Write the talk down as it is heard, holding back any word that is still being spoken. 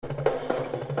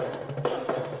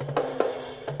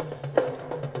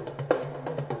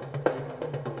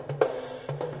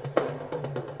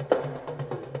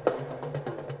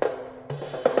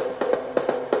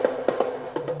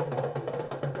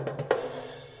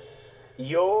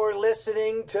You're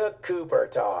listening to Cooper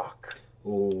Talk.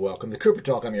 Welcome to Cooper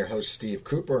Talk. I'm your host, Steve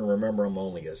Cooper, and remember, I'm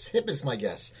only as hip as my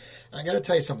guests. I got to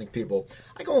tell you something, people.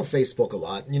 I go on Facebook a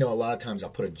lot. You know, a lot of times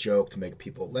I'll put a joke to make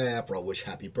people laugh, or I'll wish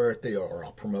happy birthday, or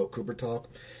I'll promote Cooper Talk.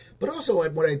 But also,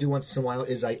 what I do once in a while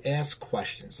is I ask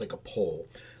questions, like a poll.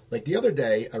 Like the other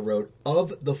day, I wrote,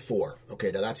 of the four. Okay,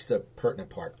 now that's the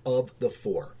pertinent part. Of the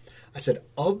four. I said,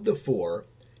 of the four,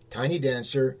 Tiny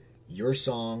Dancer, Your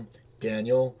Song,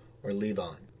 Daniel, or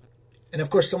Levon. And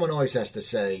of course, someone always has to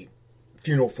say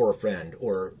Funeral for a Friend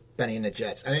or Benny and the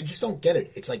Jets. And I just don't get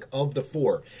it. It's like, of the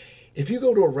four. If you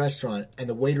go to a restaurant and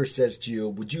the waiter says to you,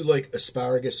 would you like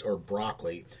asparagus or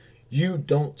broccoli? You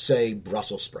don't say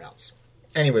Brussels sprouts.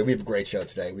 Anyway, we have a great show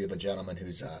today. We have a gentleman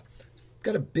who's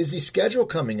got a busy schedule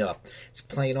coming up. He's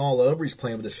playing all over. He's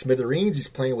playing with the Smithereens. He's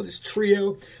playing with his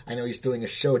trio. I know he's doing a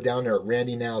show down there at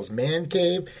Randy Now's Man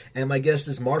Cave. And my guest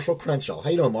is Marshall Crenshaw. How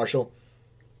you doing, Marshall?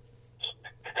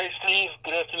 Hey, Steve.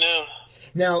 Good afternoon.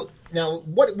 Now,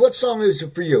 what song is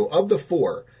it for you? Of the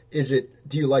four, do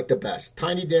you like the best?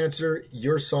 Tiny Dancer,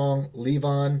 Your Song,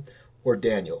 Levon, or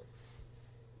Daniel?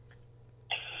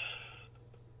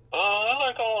 I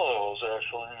like all of those,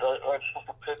 actually. I have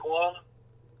to pick one.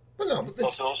 Well, no,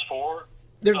 of those four.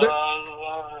 They're...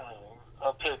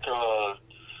 I'll pick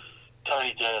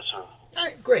Tiny Dancer. All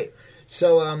right, great.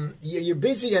 So you're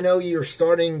busy. I know you're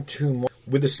starting to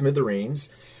with the Smithereens.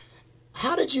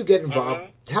 How did you get involved?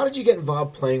 Mm-hmm. How did you get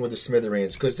involved playing with the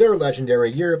Smithereens? Because they're legendary.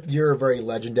 You're a very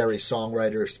legendary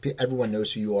songwriter. Everyone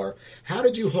knows who you are. How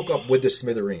did you hook up with the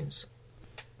Smithereens?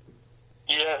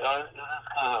 Yeah, that's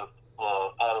kind of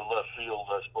out of left field,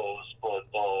 I suppose. But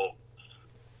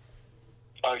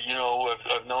I've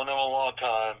known them a long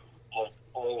time. Like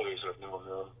always, I've known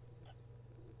them.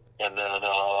 And then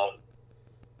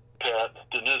Pat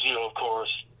Denizio, of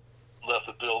course, left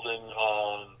the building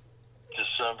on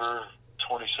December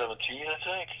 2017, I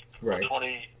think. Right.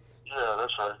 Yeah,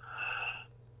 that's right.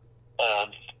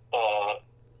 And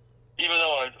even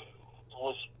though I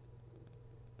was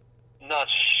not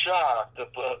shocked, I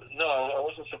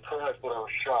wasn't surprised, but I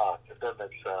was shocked, if that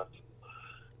makes sense.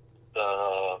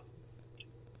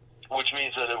 Which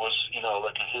means that it was,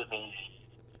 like it hit me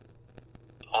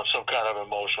on some kind of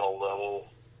emotional level,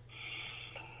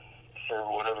 for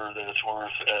whatever that it's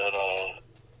worth.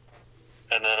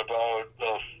 And then about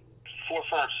 4, 5,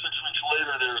 6 weeks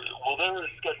later, they were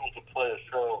scheduled to play a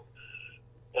show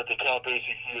at the Count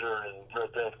Basie Theater in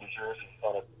Red Bank, New Jersey,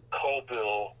 on a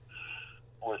co-bill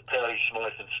with Patti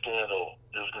Smythe and Scandal.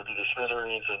 It was going to be the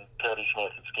Smithereens and Patti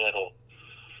Smythe and Scandal.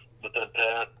 But then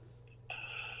Pat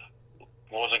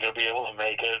wasn't going to be able to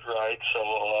make it, right?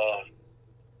 So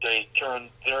they turned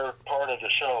their part of the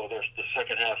show, the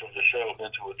second half of the show,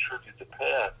 into a tribute to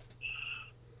Pat.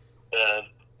 And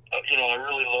I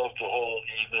really loved the whole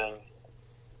evening.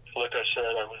 Like I said,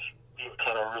 I was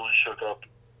kind of really shook up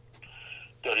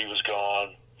that he was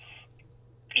gone,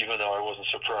 even though I wasn't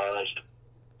surprised.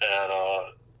 And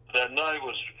that night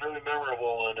was really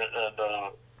memorable, and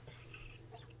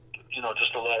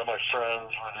just a lot of my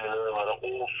friends were there, a lot of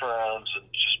old friends, and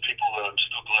just people that I'm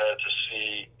still glad to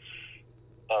see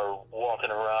are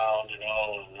walking around,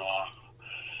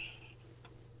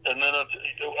 and then I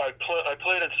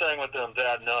played and sang with them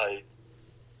that night,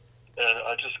 and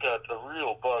I just got a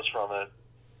real buzz from it.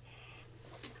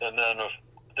 And then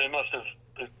they must have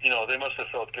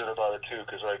felt good about it too,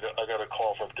 because I got a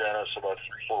call from Dennis about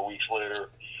 3-4 weeks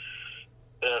later,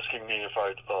 asking me if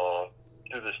I'd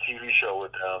do this TV show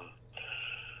with them,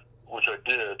 which I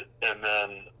did. And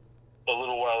then a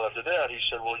little while after that, he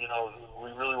said, "Well,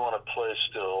 we really want to play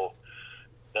still,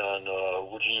 and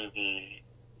would you be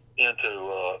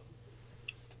into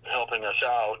helping us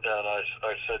out?" And I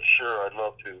said, "Sure, I'd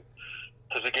love to."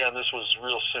 Because again, this was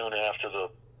real soon after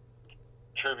the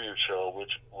tribute show,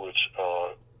 which I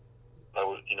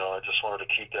just wanted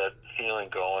to keep that feeling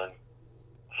going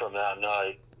from that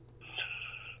night,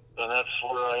 and that's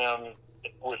where I am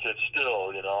with it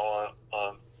still.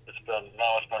 It's been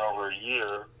over a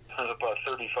year. About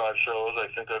 35 shows I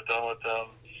think I've done with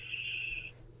them,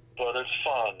 but it's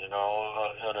fun, and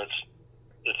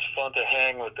it's fun to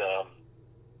hang with them.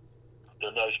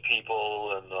 They're nice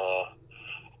people, and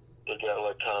they got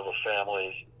like kind of a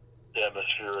family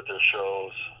atmosphere at their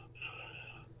shows.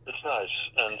 It's nice,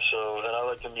 and I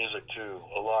like the music too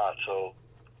a lot. So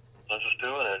I'm just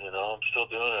doing it, I'm still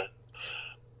doing it.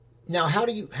 Now, how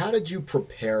did you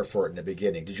prepare for it in the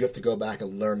beginning? Did you have to go back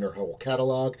and learn their whole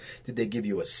catalog? Did they give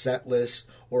you a set list?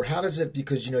 Or how does it,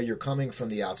 because, you're coming from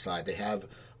the outside, they have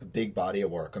a big body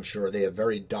of work. I'm sure they have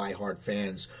very diehard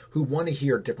fans who want to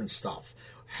hear different stuff.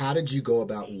 How did you go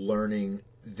about learning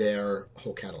their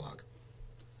whole catalog?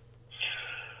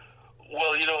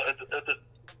 Well, at the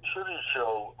tribute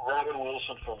show, Robin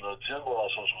Wilson from the Gin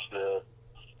Blossoms was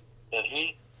there, and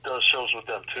he does shows with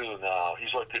them too now.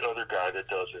 He's like the other guy that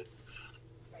does it.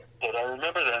 But I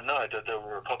remember that night that there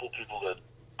were a couple people that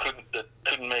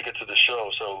couldn't make it to the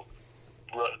show, so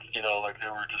like they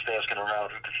were just asking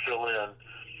around who could fill in.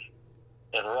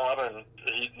 And Robin,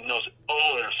 he knows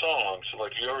all their songs, so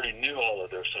like he already knew all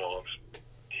of their songs.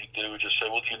 They would just say,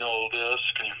 "Well, do you know this?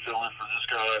 Can you fill in for this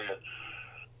guy?"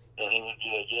 And he would be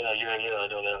like, "Yeah, I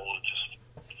know that one."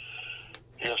 Just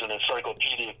he has an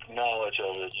encyclopedic knowledge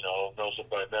of it, knows it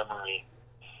by memory.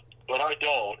 But I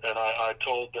don't, and I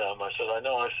told them, I said, "I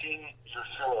know, I've seen your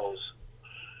shows,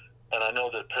 and I know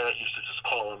that Pat used to just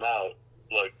call him out,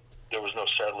 like there was no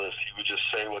set list. He would just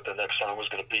say what the next song was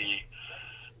going to be."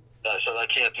 And I said, "I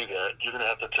can't do that. You're going to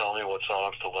have to tell me what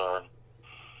songs to learn."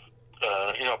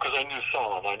 Because I knew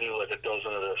some. I knew like a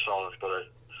dozen of their songs, but I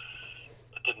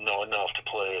didn't know enough to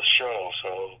play a show.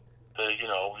 So,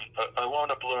 I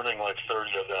wound up learning like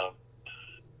 30 of them,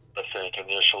 I think,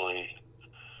 initially.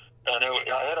 And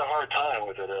I had a hard time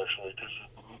with it, actually, because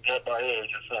at my age,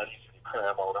 it's not easy to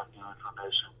cram all that new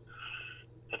information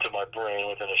into my brain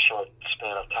within a short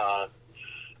span of time.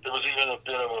 There was even a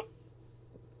bit of a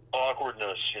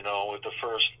awkwardness, with the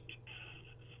first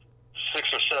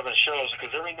 6 or 7 shows,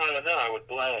 because every now and then I would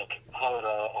blank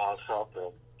on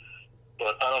something.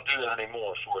 But I don't do that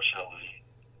anymore, fortunately.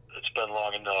 It's been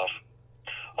long enough.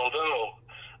 Although,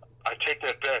 I take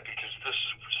that back, because this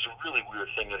is a really weird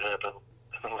thing that happened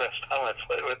the last time I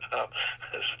played with them.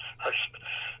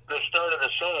 They started a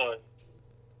song,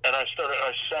 and I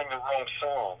sang the wrong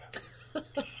song.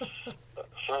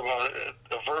 For about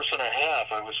a verse and a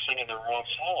half, I was singing the wrong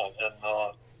song, and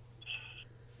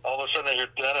all of a sudden I hear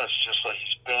Dennis just like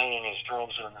he's banging his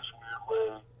drums in this weird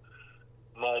way.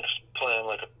 Mike's playing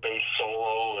like a bass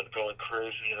solo and going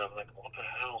crazy, and I'm like, what the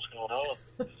hell's going on?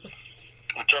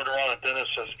 I turned around and Dennis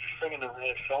says, "You're singing the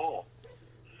wrong song."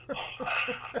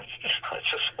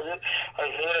 I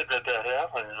hated that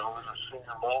happened. It was a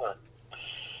senior moment.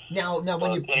 Now,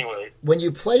 when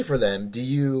you play for them, do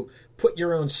you put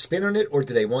your own spin on it, or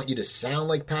do they want you to sound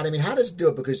like Pat? I mean, how does it do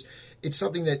it? Because it's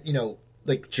something that,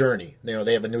 like Journey,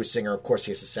 they have a new singer. Of course,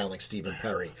 he has to sound like Stephen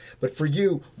Perry. But for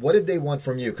you, what did they want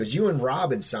from you? Because you and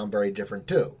Robin sound very different,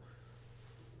 too.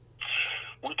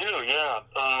 We do, yeah.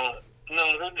 No,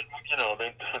 it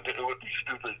would be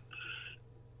stupid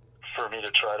for me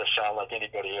to try to sound like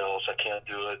anybody else. I can't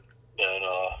do it. And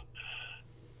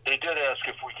they did ask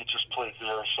if we could just play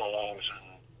their songs,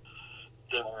 and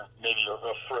they were maybe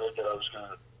afraid that I was going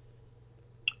to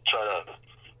try to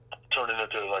turn it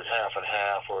into like half and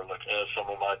half, or like add some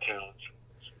of my tunes.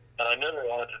 And I never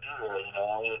wanted to do that. I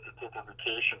wanted to take a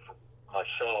vacation from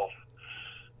myself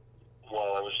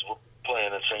while I was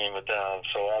playing and singing with them.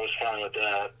 So I was fine with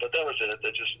that. But that was it.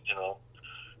 They just,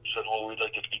 said, "Well, we'd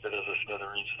like to keep it as a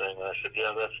Smithereens thing." And I said,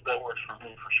 "Yeah, that works for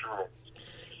me for sure."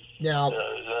 Now, that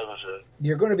was it.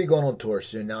 You're going to be going on tour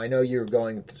soon. Now, I know you're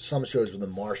going to some shows with the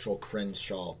Marshall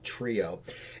Crenshaw Trio,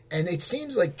 and it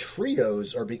seems like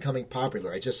trios are becoming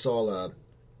popular. I just saw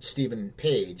Stephen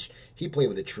Page. He played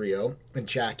with a trio, and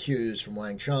Jack Hughes from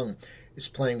Wang Chung is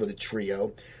playing with a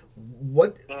trio.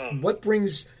 What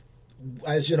brings,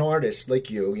 as an artist like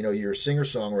you're a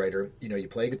singer-songwriter, you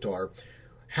play guitar.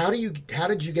 How did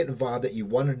you get involved that you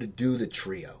wanted to do the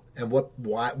trio, and what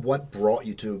brought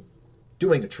you to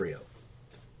doing a trio?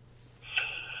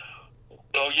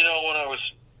 Well, when I was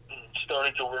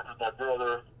starting to work with my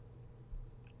brother,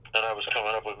 and I was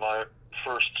coming up with my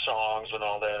first songs and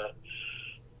all that,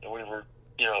 and we were,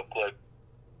 like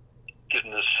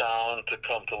getting the sound to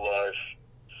come to life,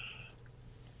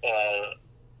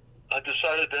 I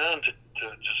decided then to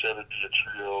just have it be a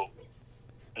trio,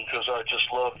 because I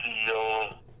just loved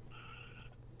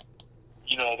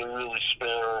the really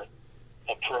spare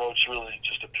approach really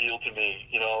just appealed to me.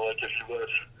 Like if you would,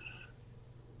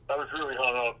 I was really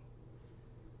hung up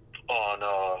on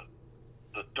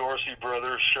the Dorsey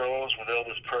Brothers shows with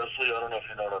Elvis Presley. I don't know if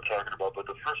you know what I'm talking about, but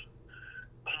the first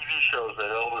TV shows that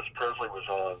Elvis Presley was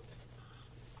on,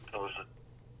 it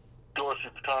was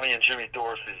Connie and Jimmy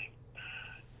Dorsey.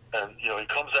 And, he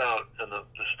comes out and the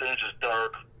stage is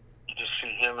dark. You just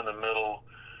see him in the middle,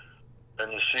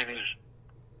 and you see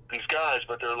these guys,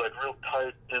 but they're like real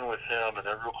tight in with him, and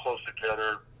they're real close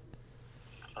together.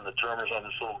 And the drummer's on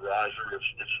this little riser. It's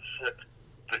sick.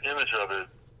 The image of it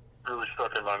really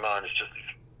stuck in my mind. It's just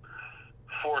these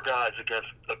 4 guys against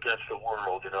the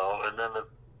world, And then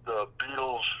the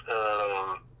Beatles,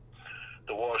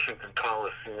 the Washington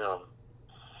Coliseum.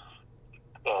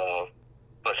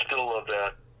 I still love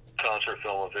that concert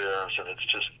film of theirs, and it's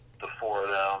just the 4 of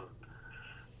them.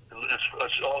 It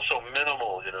it's also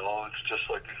minimal, you know. It's just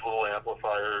like these little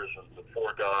amplifiers and the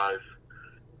 4 guys,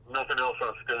 nothing else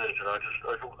on stage, and I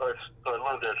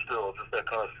love that still, just that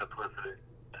kind of simplicity.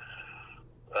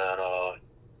 And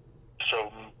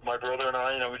so my brother and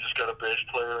I, you know, we just got a bass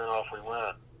player and off we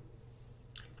went.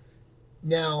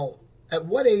 Now, at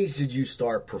what age did you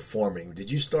start performing?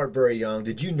 Did you start very young?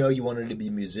 Did you know you wanted to be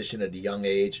a musician at a young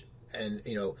age? And,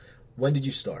 you know, when did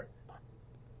you start?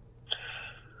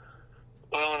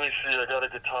 Well, let me see. I got a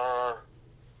guitar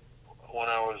when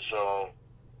I was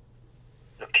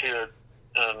a kid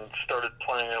and started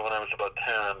playing it when I was about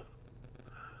 10.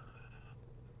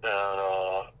 And,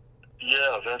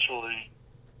 yeah, eventually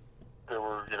there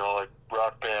were, you know, like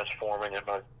rock bands forming at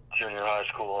my junior high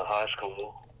school and high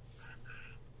school.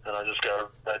 And I just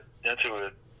got into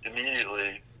it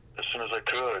immediately as soon as I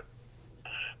could.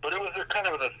 But it was kind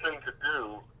of a thing to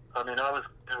do. I mean, I was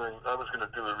going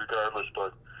to do it regardless,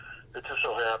 but it just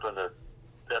so happened that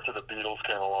after the Beatles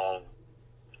came along,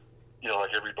 you know,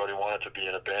 like everybody wanted to be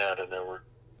in a band, and there were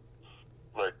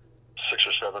like 6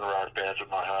 or 7 rock bands at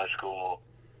my high school.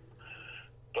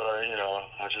 But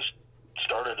I just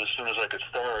started as soon as I could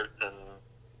start and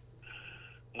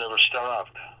never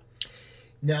stopped.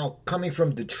 Now, coming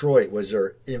from Detroit, was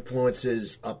there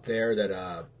influences up there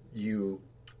that you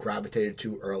gravitated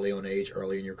to early in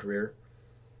your career?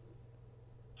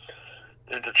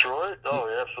 In Detroit? Oh,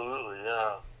 yeah, absolutely,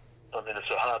 yeah. I mean, it's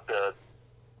a hotbed,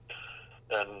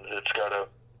 and it's got an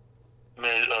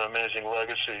amazing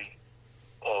legacy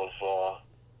of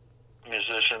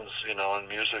musicians, you know, and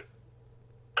music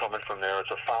coming from there.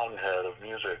 It's a fountainhead of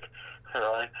music,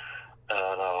 right?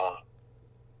 And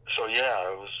so,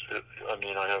 yeah,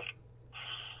 I have,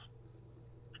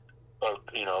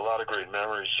 you know, a lot of great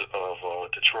memories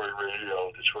of Detroit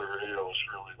radio. Detroit radio was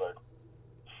really, like,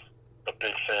 a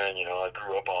big thing, you know. I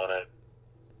grew up on it.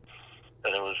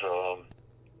 And it was,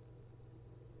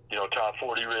 you know, top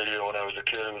 40 radio when I was a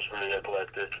kid. It was really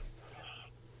eclectic.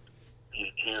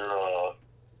 You'd hear,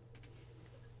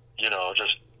 you know,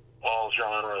 just all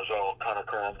genres all kind of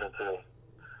crammed into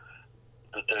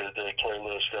the day-to-day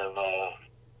playlist. And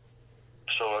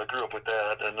so I grew up with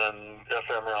that. And then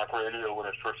FM rock radio, when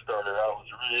it first started out,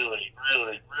 was really,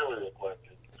 really, really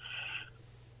eclectic.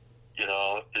 You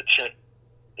know, it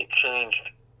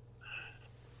changed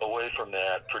away from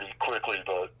that pretty quickly,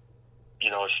 but,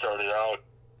 you know, it started out,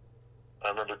 I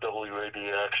remember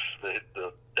WABX, the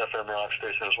FM rock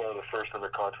station, was one of the first in the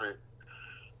country,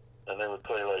 and they would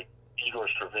play, like, Igor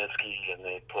Stravinsky, and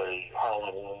they'd play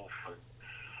Howlin' Wolf, and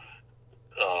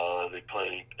they'd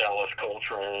play Alice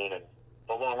Coltrane, and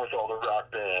along with all the rock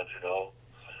bands, you know.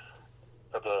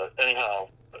 But anyhow,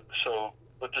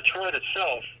 but Detroit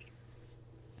itself,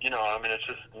 you know, I mean, it's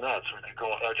just nuts.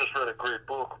 I just read a great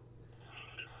book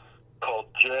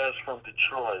called Jazz from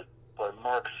Detroit by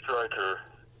Mark Stryker,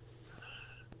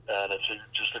 and it's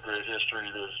just a great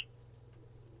history. There's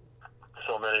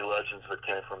so many legends that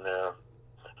came from there.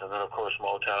 And then, of course,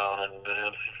 Motown and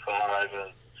MC5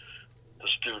 and the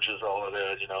Stooges, all of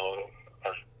that, you know,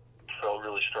 I felt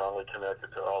really strongly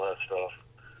connected to all that stuff.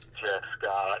 Jack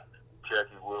Scott,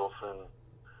 Jackie Wilson,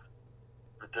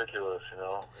 ridiculous, you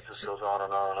know. It just goes on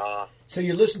and on and on. So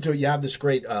you listen to it. You have this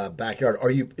great backyard.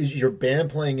 Is your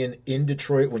band playing in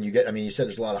Detroit when you get? I mean, you said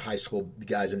there's a lot of high school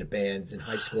guys in the band in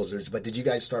high schools. But did you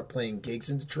guys start playing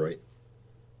gigs in Detroit?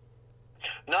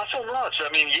 Not so much. I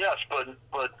mean, yes, but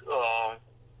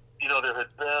you know, there had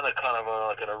been a kind of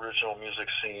like an original music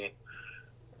scene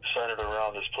centered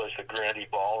around this place, the Grandy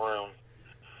Ballroom.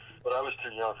 But I was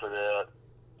too young for that.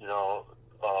 You know,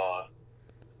 I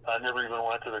never even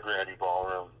went to the Grandy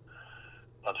Ballroom,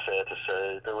 I'm sad to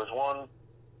say. There was one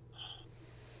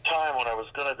time when I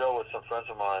was going to go with some friends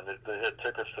of mine. They had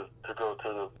tickets to go to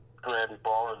the Grandy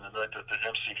Ballroom the night that the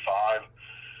MC5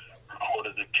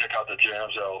 recorded the Kick Out the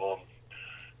Jams album.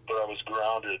 But I was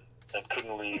grounded and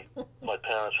couldn't leave my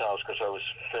parents' house because I was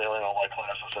failing all my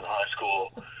classes in high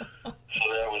school. So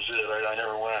that was it. I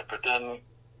never went. But then,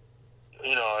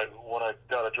 you know, when I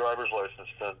got a driver's license,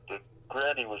 the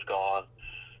Grandy was gone.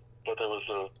 But there was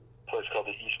a place called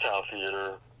the Easttown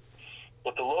Theater.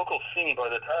 But the local scene, by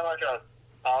the time I got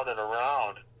out and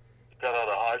around, got out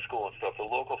of high school and stuff, the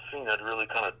local scene had really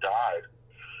kind of died.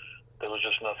 There was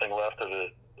just nothing left of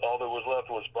it. All there was left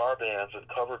was bar bands and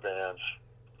cover bands.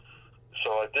 So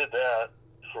I did that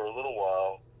for a little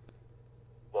while.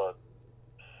 But,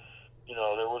 you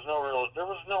know, there was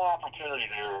no opportunity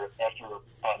there after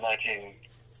about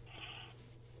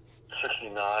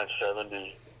 1969,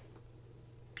 70.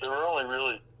 There were only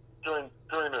really, during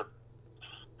the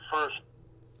first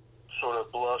sort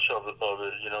of blush of it,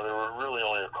 you know, there were really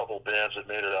only a couple bands that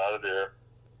made it out of there.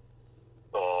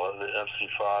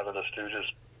 1975, and the Stooges.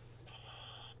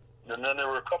 And then there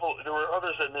were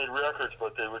others that made records,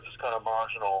 but they were just kind of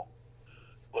marginal,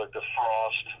 like the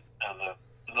Frost and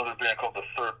another band called the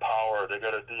Third Power. They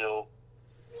got a deal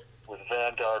with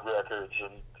Vanguard Records,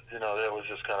 and that was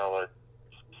just kind of like,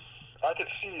 I could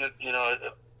see it.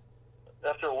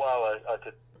 After a while, I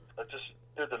just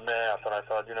did the math, and I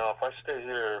thought, if I stay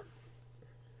here,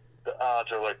 the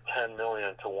odds are like 10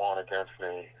 million to 1 against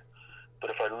me.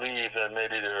 But if I leave, then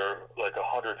maybe they're like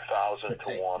 100,000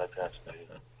 to 1 against me.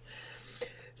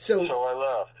 So I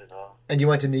left, And you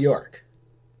went to New York?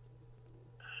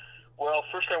 Well,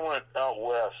 first I went out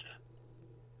west.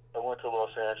 I went to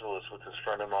Los Angeles with this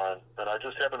friend of mine, and I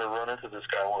just happened to run into this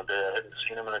guy one day. I hadn't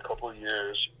seen him in a couple of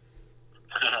years.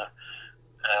 And,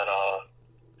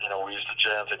 we used to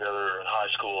jam together in high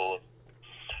school and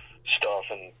stuff.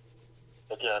 And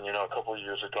again, a couple of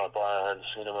years had gone by. I hadn't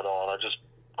seen him at all. And I just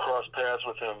crossed paths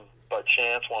with him by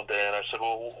chance one day. And I said,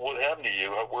 well, what happened to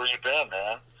you? Where you been,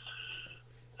 man?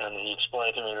 And he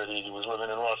explained to me that he was living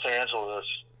in Los Angeles,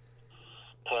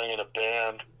 playing in a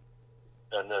band,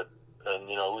 and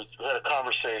we had a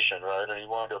conversation, right? And he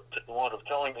wound up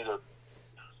telling me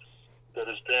that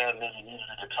his band maybe needed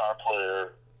a guitar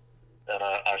player. And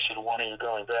I said, when are you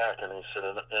going back? And he said,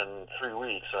 in 3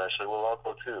 weeks. And I said, well, I'll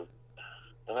go too.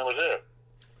 And that was it.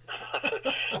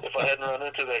 If I hadn't run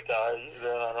into that guy,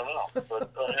 then I don't know.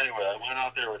 But anyway, I went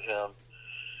out there with him,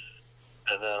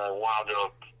 and then I wound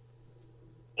up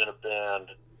in a band,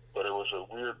 but it was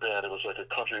a weird band. It was like a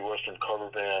country western cover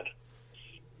band,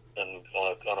 and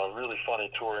on a really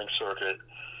funny touring circuit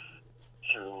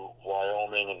through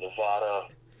Wyoming and Nevada,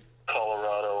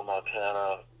 Colorado,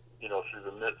 Montana,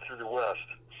 through the West.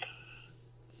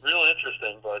 Real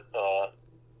interesting, but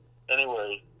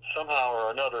anyway, somehow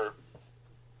or another,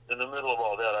 in the middle of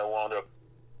all that, I wound up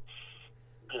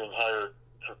getting hired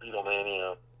for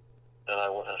Beatlemania, and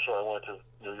so I went to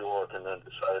New York and then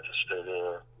decided to stay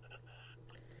there.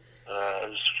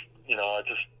 I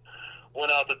just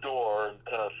went out the door and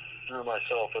kind of threw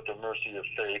myself at the mercy of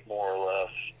fate, more or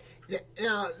less.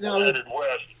 Yeah. I headed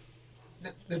west.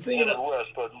 The thing about west,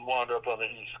 but wound up on the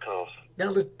East Coast.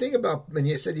 Now, the thing about, when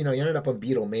you said, you ended up on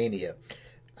Beatlemania,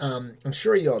 I'm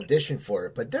sure you auditioned for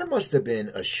it, but there must have been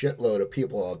a shitload of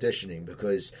people auditioning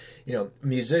because,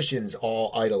 musicians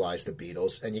all idolize the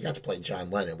Beatles, and you got to play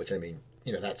John Lennon, which,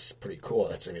 that's pretty cool.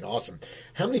 That's, awesome.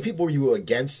 How many people were you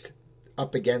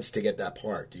up against to get that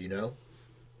part? Do you know?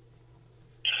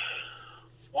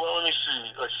 Well, let me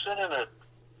see. I sent in an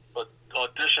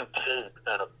audition tape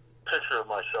and a picture of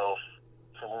myself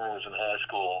from when I was in high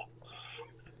school,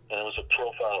 and it was a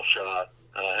profile shot,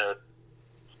 and I had,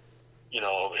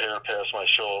 hair past my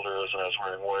shoulders, and I was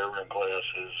wearing wire-rimmed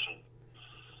glasses, and,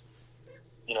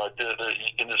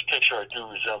 in this picture I do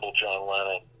resemble John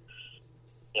Lennon,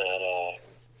 and,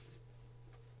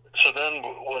 so then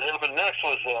what happened next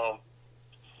was,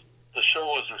 the show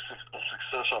was a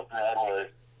success on Broadway,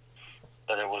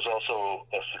 and it was also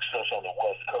a success on the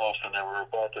West Coast, and they were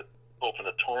about to start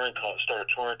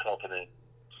a touring company.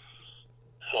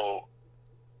 So,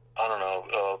 I don't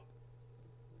know,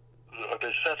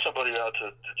 they sent somebody out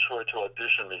to Detroit to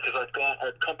audition me, because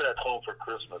I'd come back home for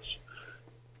Christmas,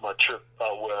 my trip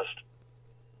out west,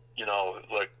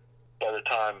 like, by the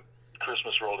time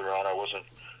Christmas rolled around,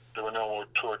 there were no more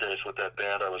tour dates with that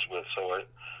band I was with, so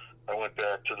I went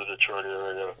back to the Detroit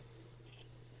area,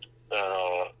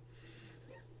 and,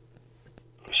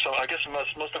 so I guess it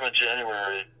must have been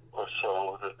January or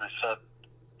so that they sent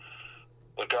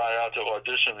a guy out to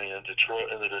audition me in the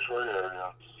Detroit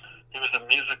area. He was the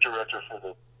music director for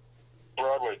the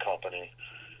Broadway company,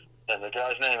 and the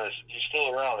guy's name he's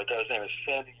still around. The guy's name is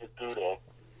Sandy Yagudo,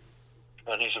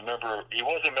 and he was a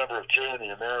member of Jay and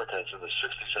the Americans in the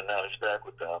 60s, and now he's back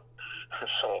with them.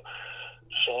 So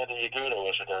Sandy Yagudo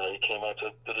was the guy. He came out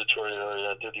to the Detroit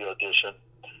area, did the audition,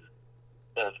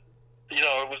 and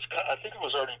I think it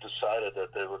was already decided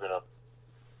that they were going to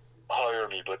hire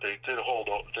me, but they did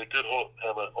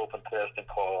have an open casting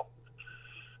call,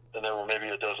 and there were maybe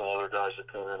a dozen other guys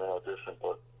that came in and auditioned,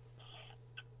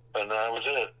 and that was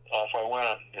it. Off I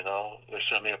went, They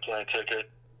sent me a plane ticket.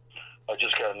 I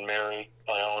just gotten married.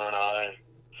 Iona and I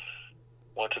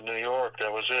went to New York.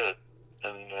 That was it,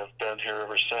 and I've been here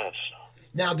ever since.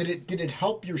 Now, did it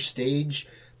help your stage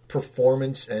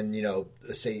performance and,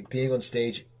 say, being on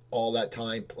stage all that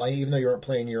time, even though you weren't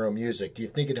playing your own music? Do you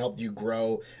think it helped you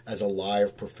grow as a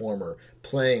live performer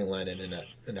playing Lennon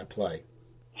in that play?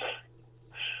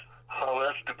 Oh,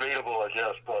 that's debatable, I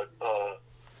guess, but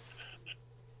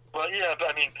yeah,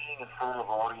 being in front of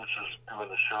audiences doing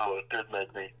the show, it did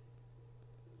make me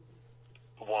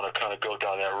want to kind of go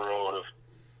down that road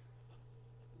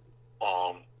of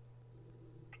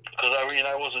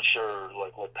mean, I wasn't sure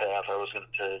like what path I was going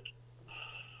to take.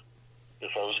 If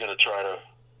I was going to try to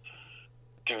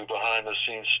do behind the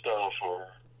scenes stuff, or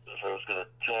if I was going to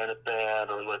join a band,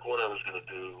 or like what I was going to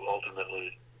do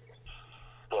ultimately.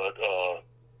 But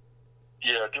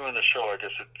yeah, doing the show, I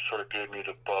guess it sort of gave me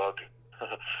the bug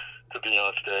to be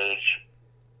on stage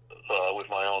with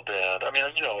my own band. I mean,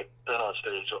 you know, I'd been on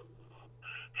stage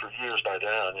for years by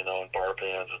then, you know, in bar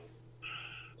bands and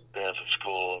bands at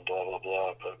school and blah blah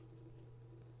blah. But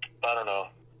I don't know.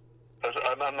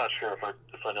 I'm not sure if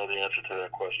I know the answer to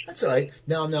that question. That's all right.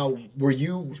 Now, were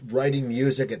you writing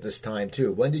music at this time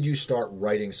too? When did you start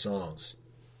writing songs?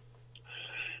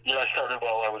 Yeah, I started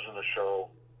while I was in the show.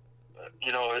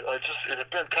 You know, it had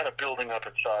been kind of building up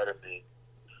inside of me,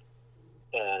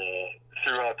 and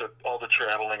throughout all the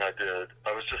traveling I did,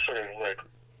 I was just sort of like,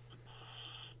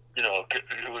 you know,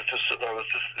 it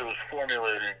was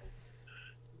formulating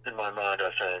in my mind,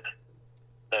 I think,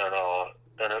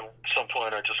 and at some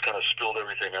point I just kind of spilled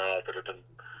everything out that had been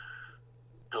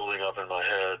building up in my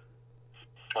head,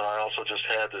 and I also just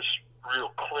had this real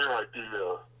clear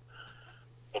idea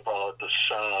about the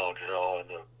sound, you know, and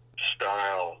the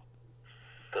style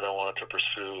that I wanted to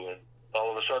pursue, and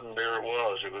all of a sudden there it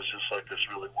was. It was just like this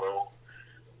really well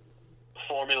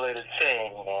formulated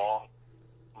thing, you know,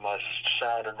 my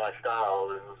sound and my style.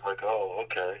 It was like, oh,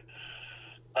 okay,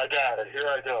 I got it. Here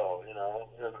I go, you know.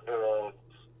 And,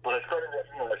 when I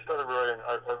started writing,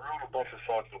 I wrote a bunch of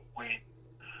songs a week.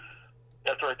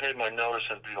 After I gave my notice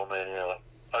in Beatlemania,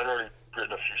 I'd already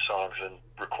written a few songs and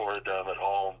recorded them at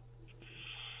home.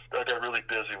 I got really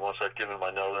busy once I'd given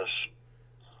my notice.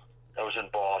 I was in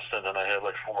Boston, and I had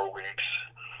like 4 weeks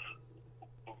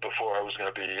before I was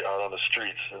going to be out on the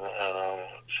streets, and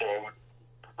so I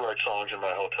would write songs in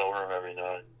my hotel room every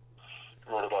night.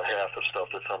 Wrote about half the stuff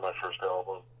that's on my first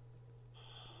album.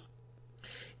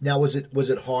 Now, was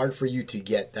it hard for you to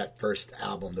get that first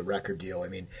album, the record deal? I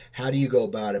mean, how do you go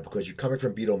about it? Because you're coming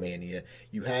from Beatlemania,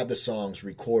 you have the songs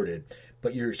recorded,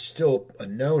 but you're still a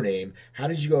no-name. How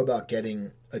did you go about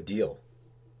getting a deal?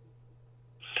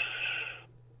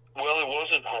 Well, it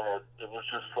wasn't hard. It was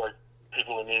just like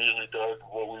people immediately dug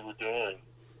what we were doing.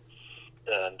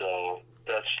 And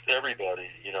that's everybody,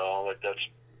 you know, like that's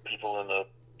people in the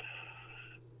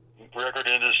record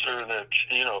industry and the,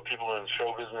 you know, people in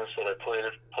show business that I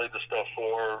played the stuff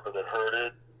for or that heard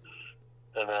it.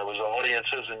 And there was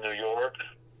audiences in New York,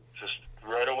 just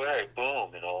right away,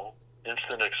 boom, you know,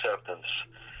 instant acceptance.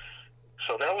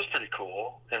 So that was pretty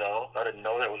cool, you know. I didn't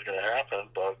know that was going to happen,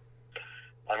 but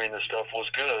I mean, the stuff was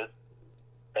good,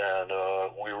 and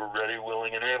we were ready,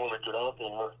 willing, and able to get out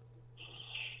there.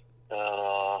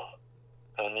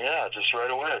 And yeah, just right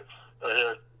away.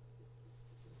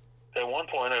 At one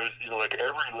point, I was, you know, like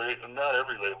not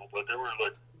every label, but there was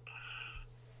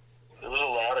a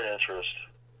lot of interest,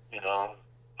 you know.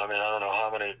 I mean, I don't know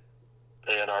how many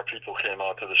A&R people came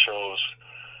out to the shows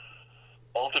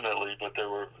ultimately, but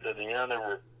in the end, there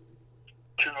were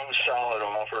 2 solid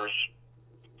offers,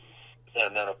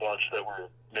 and then a bunch that were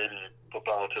maybe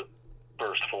about to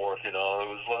burst forth, you know. There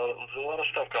was a lot of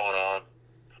stuff going on.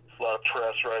 A lot of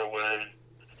press right away.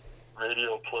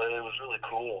 Radio play. It was really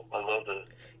cool. I loved it.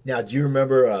 Now, do you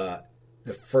remember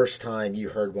the first time you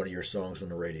heard one of your songs on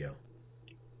the radio?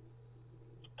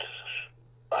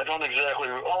 I don't exactly.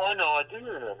 Oh, I know. I do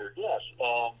remember. Yes.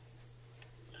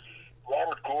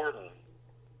 Robert Gordon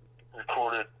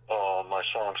recorded my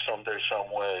song "Someday,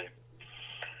 Some Way,"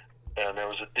 and there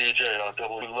was a DJ on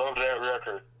W. who loved that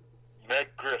record, Meg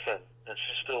Griffin, and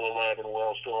she's still alive and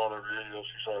well, still on the radio.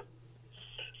 She's on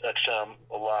XM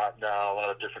a lot now, a lot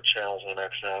of different channels on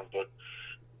XM. But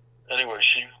anyway,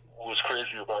 she was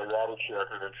crazy about Robert's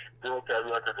record, and she broke that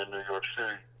record in New York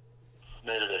City,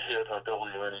 made it a hit on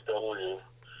WNEW.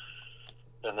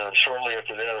 And then shortly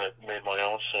after that, I made my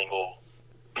own single,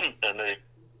 and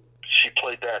she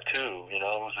played that too. You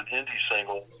know, it was an indie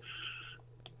single,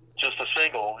 just a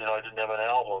single. You know, I didn't have an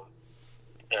album,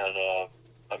 and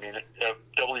I mean,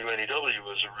 WNEW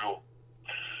was a real.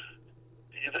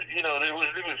 You know, it was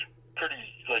pretty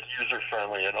like user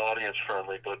friendly and audience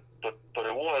friendly, but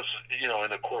it was, you know,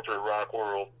 in the corporate rock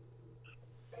world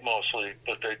mostly.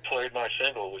 But they played my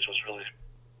single, which was really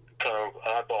kind of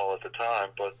oddball at the time.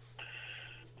 But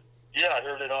yeah, I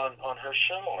heard it on her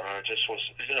show, and it just was,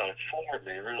 you know, it floored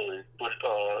me really. But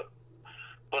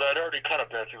I'd already kind of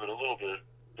been through it a little bit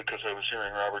because I was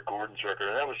hearing Robert Gordon's record,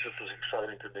 and that was just as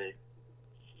exciting to me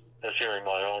as hearing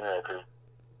my own record.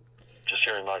 Just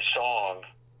hearing my song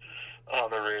on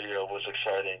the radio was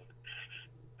exciting,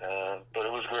 but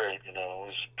it was great. You know, it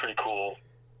was pretty cool.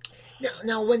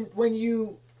 Now, when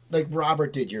you, like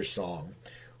Robert did your song,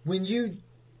 when you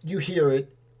hear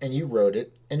it and you wrote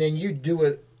it, and then you do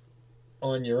it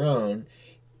on your own,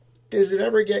 does it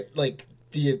ever get, like,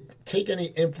 do you take any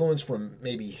influence from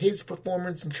maybe his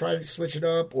performance and try to switch it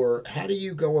up? Or how do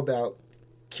you go about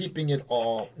keeping it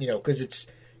all, because it's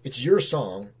your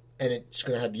song and it's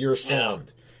going to have your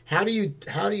sound. Yeah.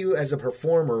 How do you as a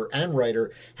performer and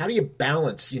writer, how do you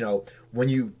balance, when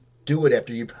you do it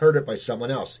after you've heard it by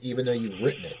someone else, even though you've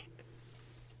written it?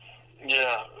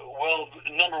 Yeah, well,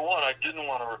 number one, I didn't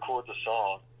want to record the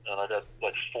song, and I got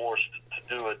forced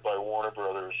to do it by Warner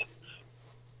Brothers.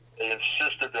 They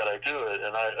insisted that I do it,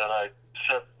 and I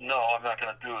said no, I'm not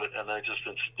going to do it, and they just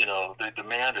they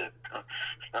demanded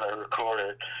that I record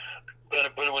it. But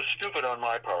it was stupid on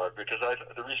my part, because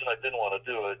the reason I didn't want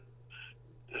to do it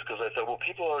is because I thought, well,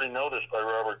 people already know this by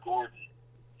Robert Gordon,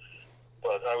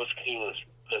 but I was clueless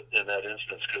in that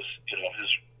instance, because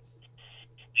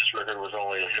his record was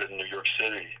only a hit in New York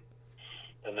City,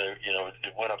 and it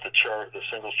went up the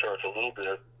singles charts a little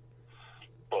bit,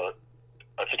 but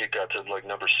I think it got to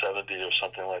number 70 or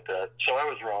something like that. So I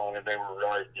was wrong, and they were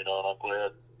right, and I'm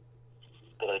glad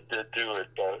that I did do it.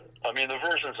 But I mean, the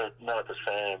versions are not the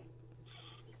same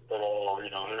at all.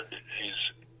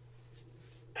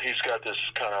 He's got this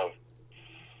kind of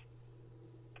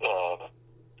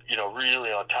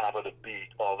really on top of the beat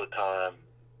all the time.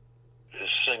 His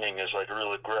singing is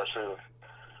real aggressive,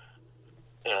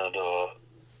 and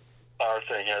our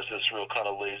thing has this real kind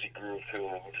of lazy groove to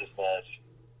it, which is nice.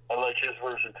 I like his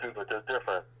version too, but they're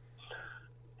different.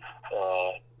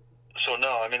 So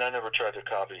no, I mean, I never tried to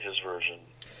copy his version.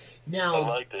 Now, I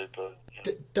liked it,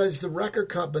 but does the record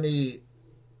company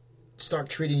start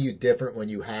treating you different when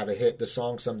you have a hit? The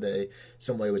song some way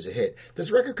was a hit. Does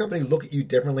the record company look at you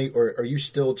differently, or are you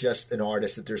still just an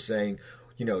artist that they're saying,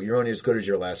 you're only as good as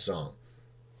your last song?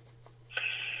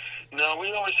 No,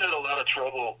 we always had a lot of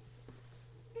trouble.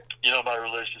 My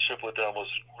relationship with them was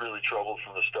really troubled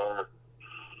from the start.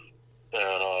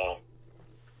 And,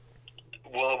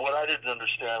 what I didn't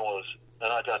understand was,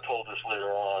 and I got told this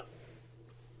later on,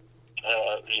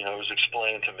 it was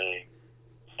explained to me,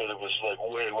 but it was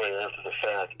way, way after the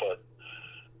fact, but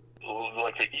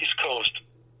the East Coast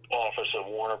office of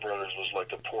Warner Brothers was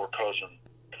the poor cousin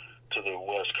to the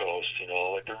West Coast,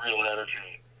 the real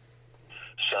energy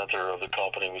center of the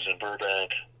company was in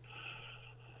Burbank.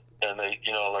 And they,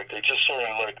 they just sort of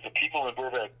the people in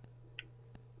Burbank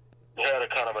had a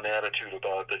kind of an attitude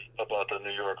about the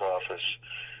New York office.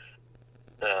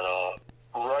 And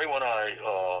right when I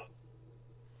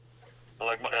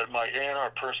at my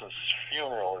A&R person's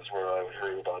funeral is where I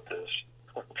heard about this.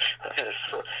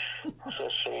 It's so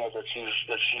sad that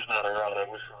she's not around. I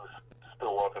wish she was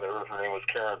still walking the earth. Her name was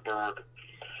Karen Berg,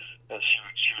 and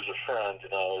she was a friend,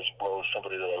 as well as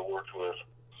somebody that I worked with.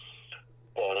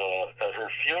 But at her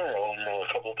funeral,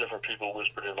 a couple of different people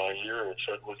whispered in my ear and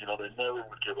said, well, they never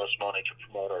would give us money to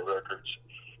promote our records,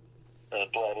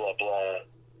 and blah, blah, blah.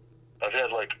 I've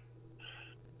had,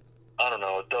 I don't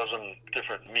know, a dozen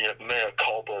different mea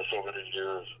culpas over the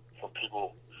years from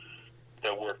people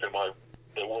that worked at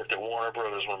Warner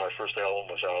Brothers when my first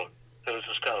album was out. It was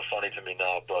just kind of funny to me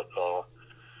now, but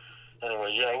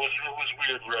anyway, yeah, it was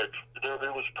weird, right?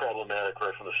 It was problematic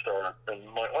right from the start. And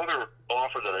my other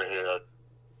offer that I had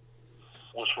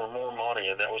was for more money,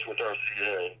 and that was with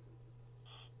RCA.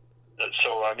 And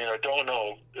so, I mean, I don't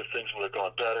know if things would have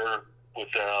gone better with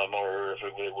them or if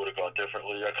it would have gone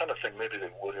differently. I kind of think maybe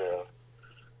they would have,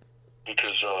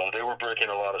 because they were breaking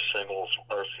a lot of singles.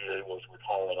 RCA was with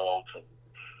Hall & Oates, and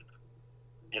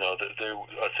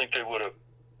I think they would have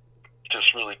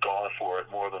just really gone for it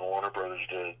more than Warner Brothers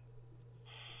did.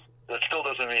 That still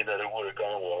doesn't mean that it would have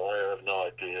gone well. I have no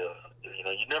idea.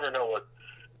 You never know what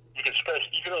you can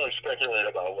only speculate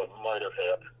about what might have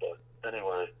happened. But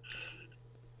anyway,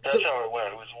 that's how it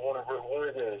went. It was one of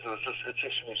it is.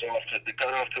 It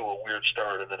got off to a weird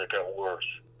start, and then it got worse.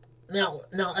 Now,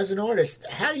 as an artist,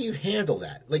 how do you handle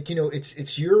that?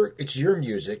 It's your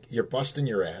music. You're busting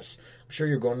your ass. I'm sure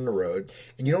you're going on the road,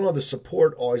 and you don't have the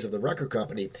support always of the record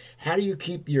company. How do you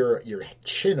keep your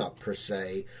chin up, per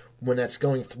se, when that's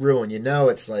going through, and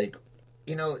it's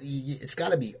it's got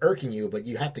to be irking you, but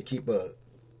you have to keep a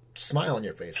smile on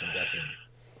your face, I'm guessing.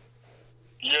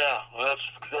 Yeah, that's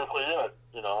exactly it.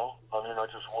 I mean, I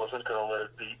just wasn't going to let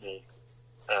it beat me,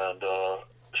 and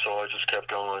so I just kept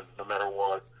going no matter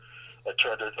what. I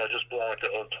just blocked the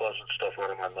unpleasant stuff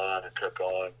out of my mind and kept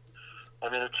going. I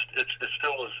mean, it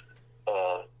still was,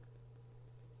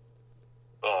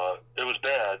 it was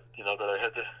bad, that I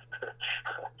had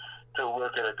to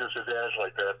work at a disadvantage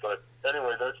like that. But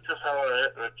anyway, that's just how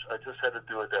I just had to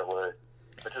do it that way.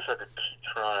 I just had to keep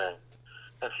trying.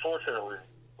 And fortunately,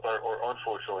 or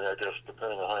unfortunately, I guess,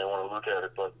 depending on how you want to look at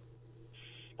it. But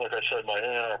like I said, my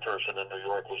A&R person in New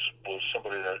York was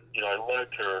somebody that, you know, I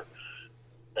liked her,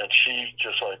 and she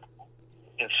just, like,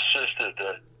 insisted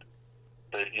that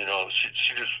you know,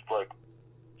 she just, like,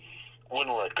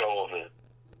 wouldn't let go of it.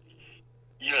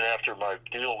 Even after my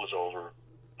deal was over,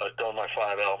 I'd done my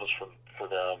 5 albums for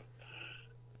them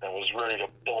and was ready to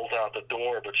bolt out the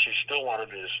door, but she still wanted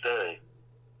me to stay.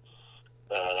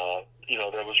 And, you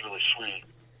know, that was really sweet.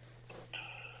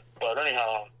 But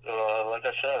anyhow, like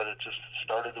I said, it just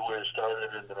started the way it started,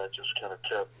 and then I just kind of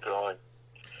kept going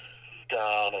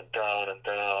down and down and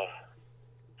down.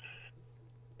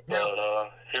 Now,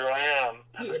 but here I am.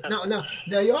 Now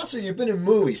you've been in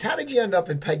movies. How did you end up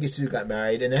in Peggy Sue Got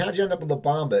Married, and how did you end up with La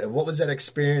Bamba, and what was that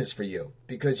experience for you?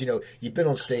 Because, you know, you've been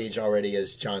on stage already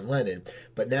as John Lennon,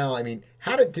 but now, I mean,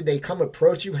 did they come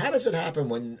approach you? How does it happen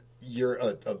when you're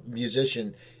a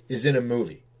musician is in a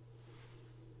movie?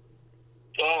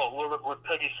 Oh, well, with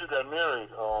Peggy Sue Got Married,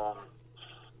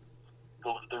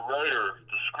 the writer,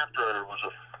 the scriptwriter was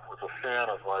a fan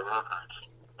of my records.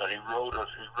 And he wrote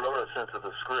us into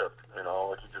the script, you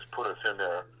know, like he just put us in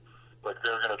there, like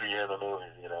they're going to be in the movie,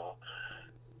 you know,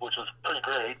 which was pretty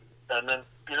great. And then,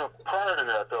 you know, prior to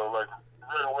that, though, like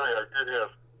right away, I did have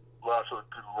lots of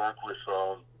good luck with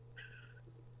songs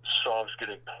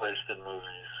getting placed in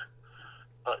movies.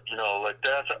 You know, like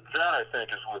that I think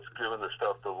is what's given the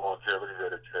stuff the longevity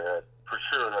that it's had. For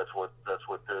sure, that's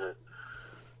what did it.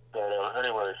 But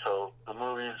anyway, so the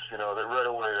movies, you know, that right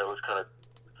away that was kind of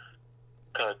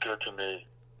good to me.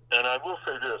 And I will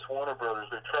say this, Warner Brothers,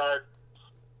 they tried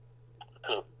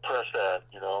to press that,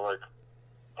 you know, like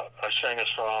I sang a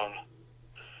song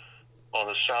on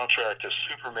the soundtrack to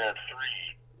Superman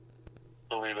 3,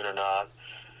 believe it or not.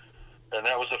 And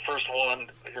that was the first one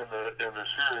in the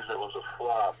series that was a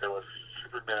flop. There was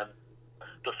Superman,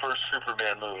 the first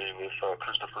Superman movie with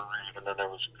Christopher Reeve, and then there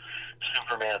was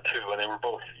Superman 2, and they were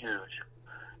both huge.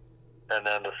 And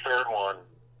then the third one,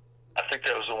 I think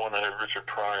that was the one that had Richard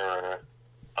Pryor in it.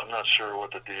 I'm not sure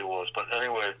what the deal was, but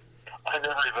anyway, I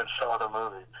never even saw the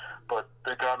movie. But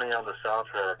they got me on the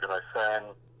soundtrack, and I sang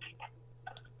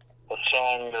a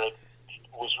song that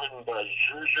was written by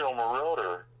Giorgio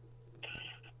Moroder,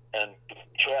 and the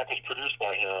track was produced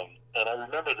by him. And I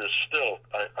remember this still.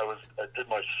 I did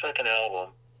my second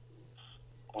album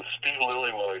with Steve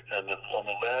Lillywhite, and on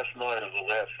the last night of the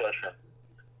last session,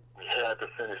 we had to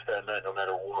finish that night no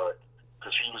matter what,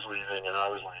 because he was leaving and I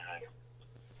was leaving.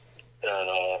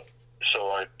 And so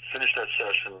I finished that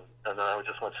session, and then I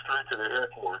just went straight to the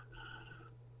airport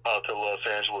out to Los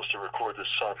Angeles to record this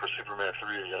song for Superman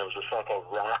 3, and it was a song called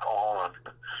Rock On,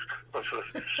 which was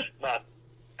not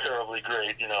terribly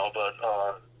great, you know, but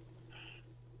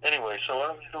anyway, so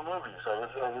I was doing movies.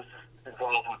 I was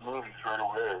involved with movies right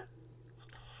away,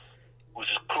 which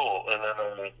is cool. And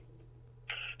then,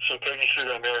 so Peggy Sue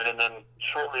Got Married, and then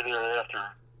shortly thereafter,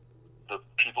 the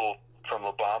people from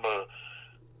La Bamba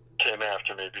came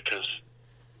after me because,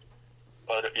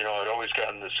 I'd always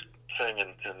gotten this thing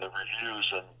in the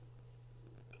reviews and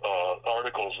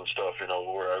articles and stuff, you know,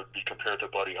 where I would be compared to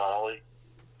Buddy Holly.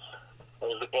 I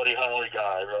was the Buddy Holly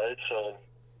guy, right? So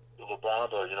La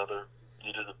Bamba, you know, they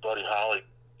needed a Buddy Holly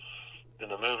in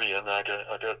the movie, and I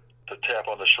got the tap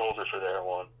on the shoulder for that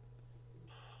one.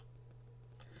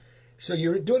 So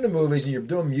you're doing the movies and you're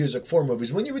doing music for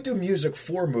movies. When you would do music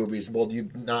for movies, well,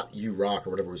 you rock or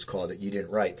whatever it was called that you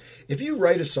didn't write. If you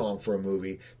write a song for a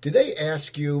movie, do they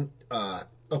ask you,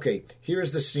 okay,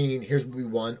 here's the scene, here's what we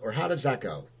want, or how does that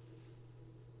go?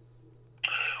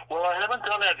 Well, I haven't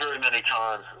done that very many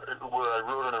times where I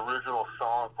wrote an original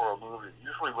song for a movie.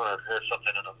 Usually when I've had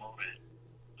something in a movie,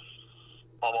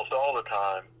 almost all the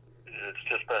time, it's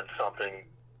just been something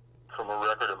from a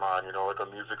record of mine, you know, like a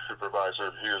music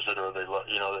supervisor hears it, or they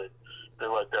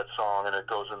like that song and it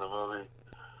goes in the movie.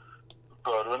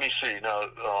 But let me see. Now,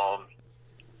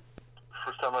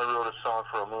 first time I wrote a song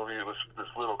for a movie, it was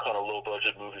this little kind of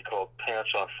low-budget movie called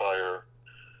Pants on Fire,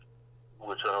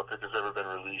 which I don't think has ever been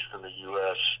released in the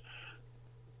U.S.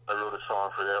 I wrote a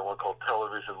song for that one called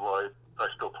Television Light. I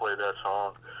still play that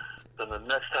song. Then the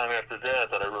next time after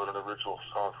that I wrote an original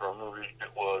song for a movie,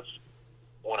 it was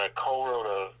when I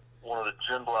co-wrote one of the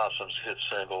Gin Blossoms hit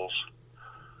singles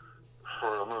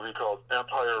for a movie called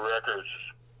Empire Records.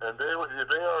 And they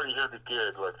already had the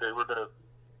gig. Like, they were going to,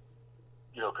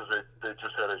 you know, because they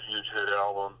just had a huge hit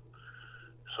album.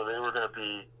 So they were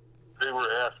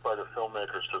asked by the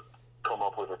filmmakers to come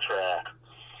up with a track.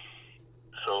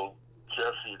 So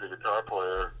Jesse, the guitar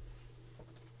player,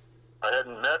 I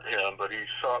hadn't met him, but he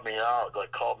sought me out,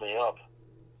 like called me up,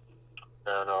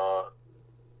 and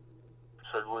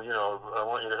said, well, I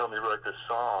want you to help me write this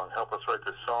song. Help us write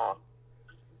this song.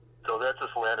 So that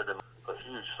just landed in a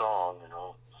huge song,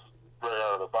 right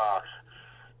out of the box.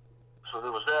 So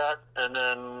there was that, and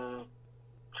then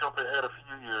jump ahead a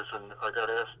few years, and I got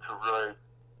asked to write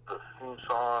the theme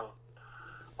song,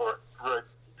 or write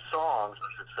songs, I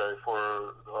should say,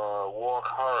 for Walk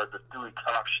Hard, the Dewey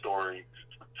Cox story.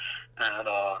 And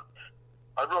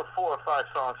I wrote 4 or 5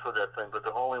 songs for that thing, but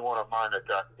the only one of mine that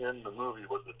got in the movie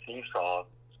was the theme song.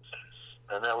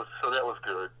 And that was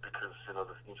good, because,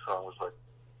 the theme song was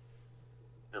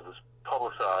it was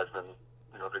publicized, and,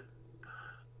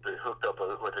 they hooked up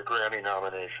a Grammy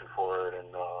nomination for it, and,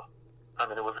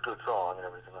 it was a good song and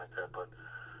everything like that, but,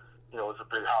 it was a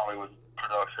big Hollywood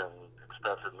production,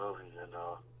 expensive movie, and,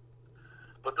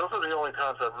 but those are the only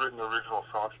times I've written original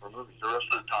songs for movies. The rest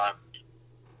of the time,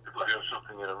 if I have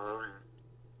something in a movie,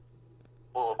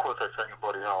 well, of course I sang a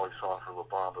Buddy Holly song for La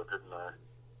Bamba, didn't I?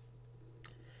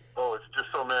 Oh, it's just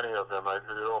so many of them. It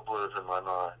all blurs in my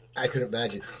mind. I could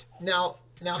imagine. Now,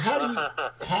 how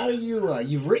do you?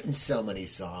 You've written so many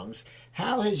songs.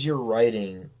 How has your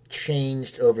writing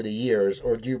changed over the years,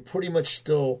 or do you pretty much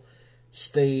still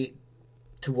stay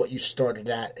to what you started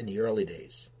at in the early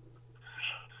days?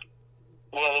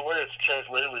 Well, the way it's changed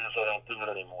lately is I don't do it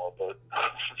anymore. But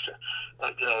I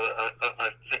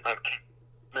think I keep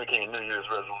making a New Year's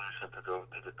resolution to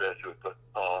get back to it. But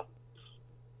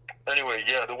anyway,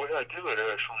 yeah, the way I do it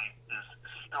actually is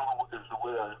the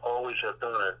way I always have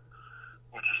done it,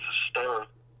 which is to start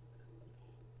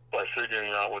by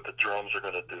figuring out what the drums are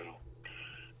going to do.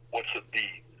 What's the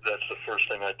beat? That's the first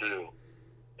thing I do.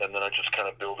 And then I just kind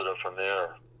of build it up from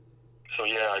there. So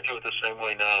yeah, I do it the same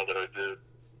way now that I did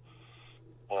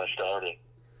when I started.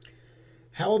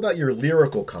 How about your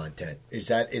lyrical content? Has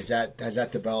that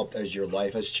developed as your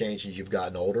life has changed as you've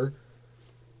gotten older?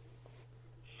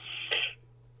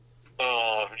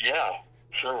 Yeah,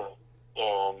 sure.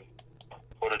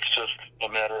 But it's just a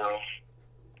matter of,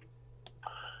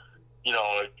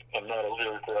 I'm not a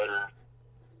lyric writer.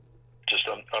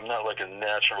 I'm not like a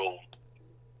natural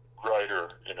writer,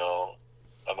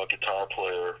 I'm a guitar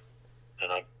player,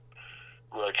 and I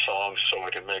write songs so I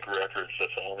can make records.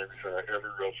 That's the only reason I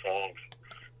ever wrote songs.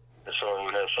 And so I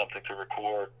would have something to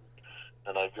record.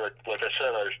 And I write, like I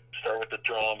said, I start with the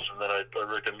drums, and then I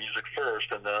write the music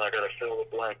first, and then I got to fill the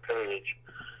blank page,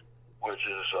 which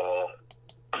is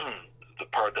the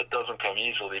part that doesn't come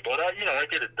easily. But I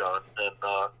get it done, and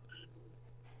I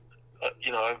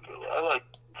like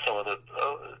some of the.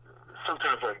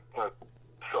 Sometimes I'm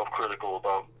self-critical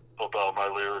about my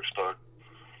lyrics, but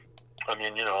I'm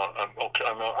okay.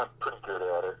 I'm pretty good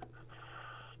at it.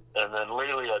 And then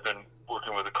lately, I've been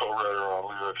working with a co-writer on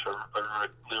lyrics. I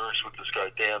write lyrics with this guy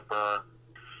Dan Byrne,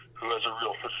 who has a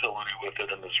real facility with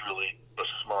it, and is really a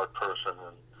smart person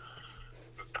and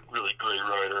a really great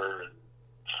writer. And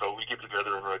so we get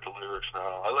together and write the lyrics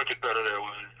now. I like it better that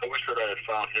way. I wish that I had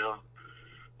found him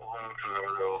a long time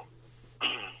ago.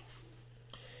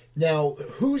 Now,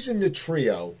 who's in the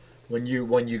trio when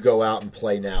you go out and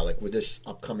play now, like with this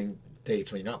upcoming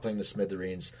dates when you're not playing the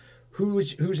Smithereens?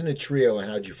 Who's in the trio, and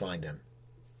how'd you find them?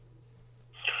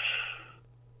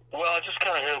 Well, I just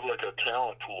kind of have like a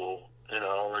talent pool,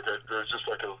 there's just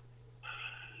like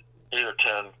 8 or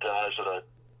 10 guys that I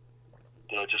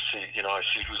just see, I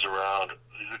see who's around.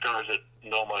 These are guys that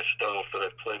know my stuff that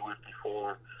I've played with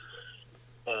before.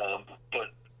 But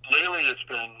lately it's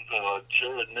been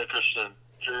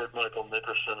Jared Michael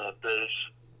Nickerson on bass,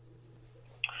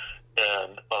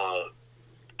 and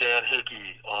Dan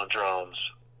Hickey on drums.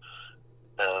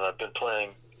 And I've been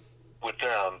playing with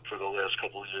them for the last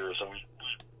couple of years, and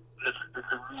it's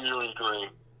a really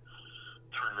great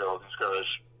trio. These guys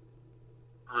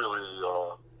really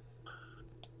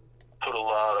put a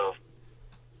lot of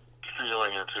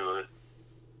feeling into it,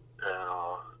 and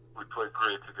we play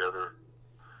great together.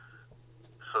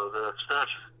 So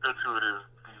that's who it is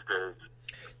these days.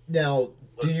 Now,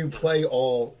 do you play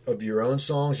all of your own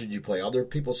songs, or do you play other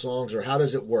people's songs, or how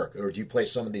does it work? Or do you play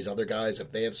some of these other guys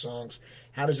if they have songs?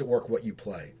 How does it work what you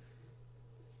play?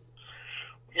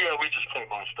 Yeah, we just play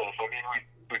my stuff.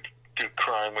 We do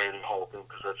Crying, Waiting, Hoping,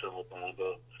 because that's in La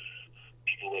Bamba.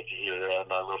 People like to hear that,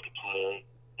 and I love to play it.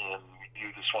 And we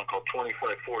do this one called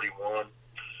 2541, and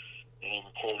we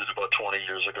recorded it about 20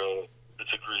 years ago.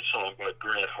 It's a great song by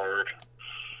Grant Hart.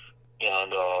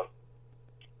 And,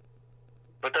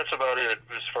 but that's about it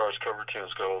as far as cover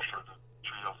tunes go for the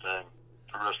trio thing.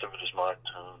 The rest of it is my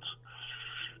tunes.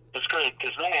 It's great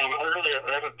because I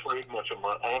haven't played much of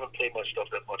I haven't played my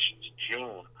stuff that much since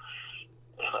June,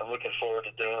 I'm looking forward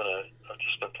to doing it. I've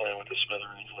just been playing with the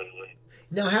Smithereens lately.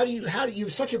 Now, how do you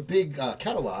have such a big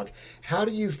catalog? How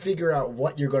do you figure out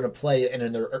what you're going to play?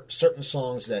 And there are certain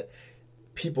songs that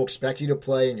people expect you to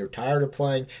play and you're tired of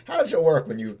playing. How does it work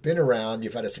when you've been around,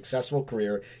 you've had a successful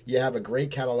career, you have a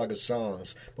great catalog of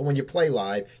songs, but when you play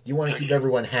live, you want to keep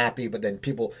everyone happy, but then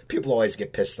people always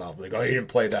get pissed off. Like, oh, you didn't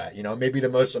play that. You know, maybe the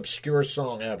most obscure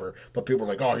song ever, but people are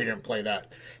like, oh, you didn't play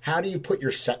that. How do you put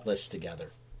your set list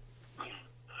together?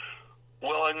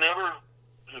 Well, I never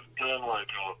have done like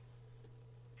a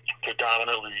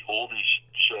predominantly oldies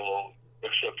show,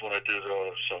 except when I did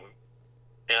some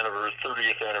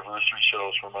 30th anniversary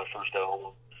shows for my first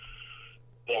album.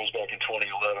 That was back in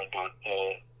 2011. But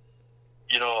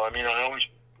you know, I mean, I always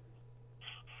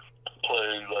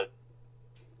play like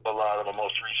a lot of the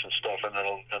most recent stuff, and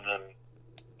then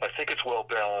I think it's well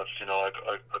balanced. You know, I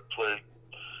play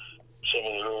some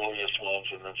of the earliest ones,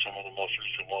 and then some of the most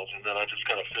recent ones, and then I just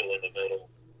kind of fill in the middle.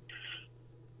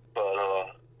 But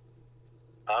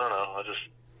I don't know. I just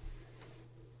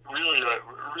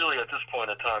really at this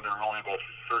point in time, there are only about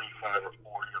 35 or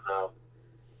 40 of them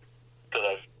that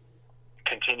I've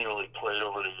continually played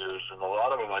over the years, and a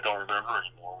lot of them I don't remember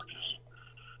anymore, which is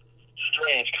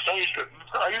strange because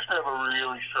I used to have a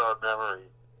really sharp memory.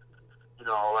 You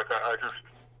know, like I just,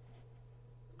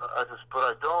 but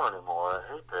I don't anymore.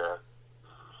 I hate that.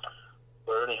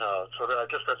 But anyhow, so I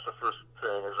guess that's the first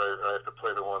thing is I have to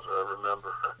play the ones that I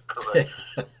remember. 'Cause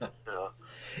you know.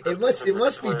 It must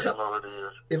be tough.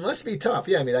 It must be tough.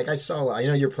 Yeah, I mean, like I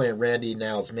know you're playing Randy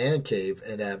Now's Man Cave,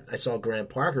 and I saw Grant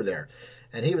Parker there,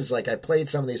 and he was like, I played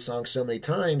some of these songs so many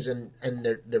times, and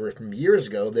they were from years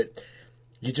ago that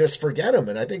you just forget them,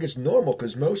 and I think it's normal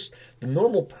because the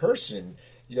normal person,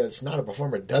 you know, it's not a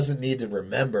performer, doesn't need to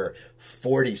remember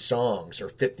 40 songs or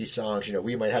 50 songs. You know,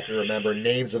 we might have to remember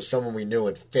names of someone we knew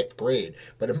in 5th grade,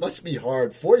 but it must be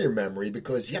hard for your memory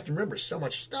because you have to remember so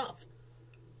much stuff.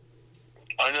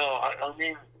 I know. I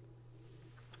mean,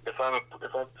 if I'm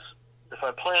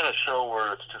playing a show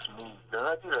where it's just me, then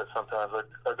I do that sometimes.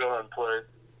 I go out and play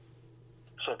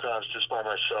sometimes just by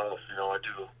myself. You know, I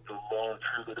do the lone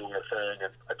troubadour thing,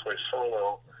 and I play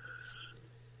solo.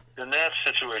 In that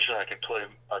situation, I can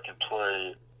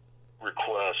play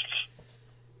requests,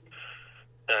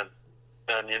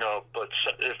 and you know. But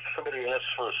if somebody asks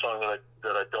for a song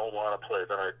that I don't want to play,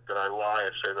 then I lie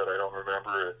and say that I don't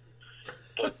remember it.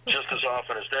 But just as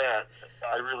often as that,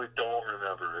 I really don't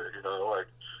remember it. You know, like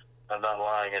I'm not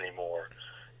lying anymore.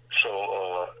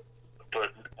 So,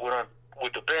 but when I'm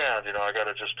with the band, you know, I got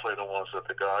to just play the ones that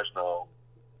the guys know,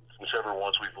 whichever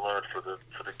ones we've learned for the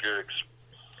gigs.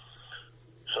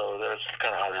 So that's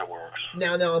kind of how that works.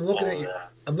 Now I'm looking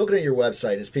at your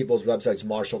website. It's people's website's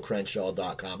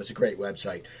MarshallCrenshaw.com. It's a great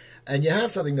website, and you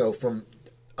have something though from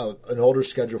an older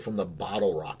schedule from the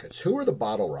Bottle Rockets. Who are the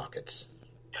Bottle Rockets?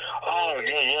 Oh,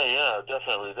 yeah,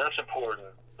 definitely. That's important.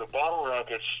 The Bottle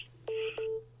Rockets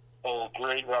are a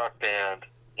great rock band,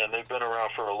 and they've been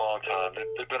around for a long time.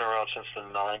 They've been around since the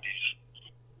 90s.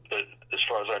 But as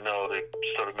far as I know, they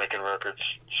started making records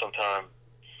sometime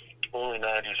early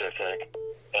 90s, I think.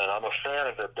 And I'm a fan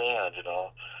of their band, you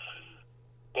know.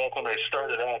 Back when they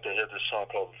started out, they had this song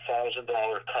called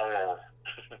 $1,000 Car.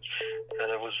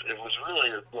 And it was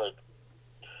really, like,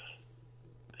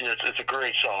 it's a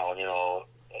great song, you know.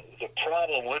 The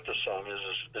problem with the song is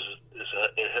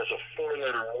it has a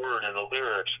 4-letter word in the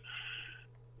lyrics,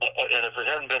 and if it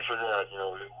hadn't been for that, you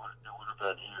know, it would have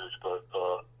been huge. But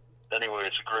anyway,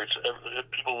 it's a great.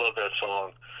 People love that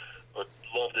song, but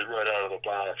loved it right out of the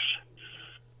box.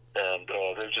 And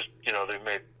they've just, you know, they've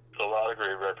made a lot of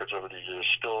great records over the years.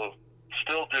 Still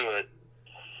do it.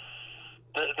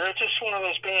 They're just one of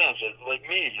those bands that, like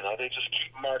me, you know, they just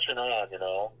keep marching on, you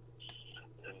know,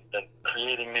 and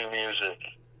creating new music.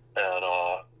 And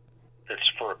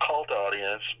it's for a cult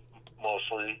audience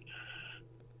mostly,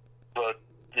 but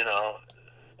you know,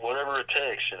 whatever it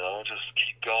takes, you know, just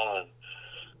keep going.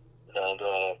 And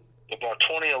about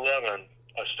 2011,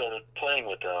 I started playing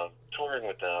with them, touring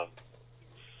with them,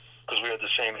 because we had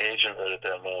the same agent right at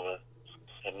that moment,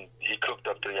 and he cooked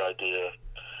up the idea.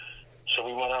 So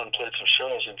we went out and played some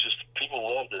shows, and just people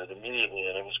loved it immediately,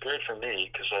 and it was great for me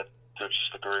because they're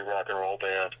just a great rock and roll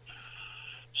band.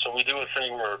 So we do a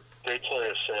thing where they play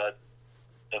a set,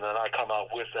 and then I come out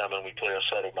with them and we play a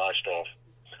set of my stuff.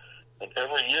 And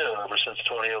every year, ever since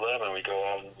 2011, we go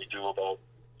out and we do about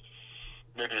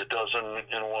maybe a dozen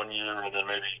in one year, and then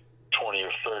maybe 20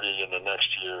 or 30 in the next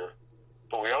year.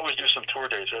 But we always do some tour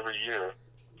dates every year,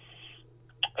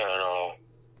 and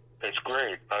it's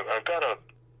great. I've got a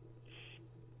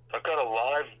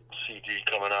live CD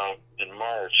coming out in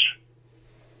March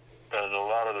and a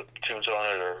lot of the tunes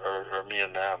on it are me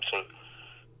and them. So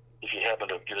if you happen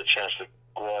to get a chance to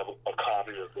grab a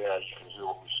copy of that, you can hear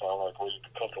what we sound like, or you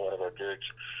can come to one of our gigs.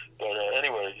 But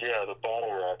anyway, yeah, the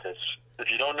Bottle Rockets. If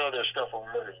you don't know their stuff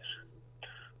already,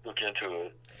 look into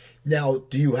it. Now,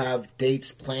 do you have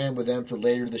dates planned with them for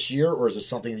later this year, or is it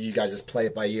something that you guys just play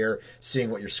it by ear,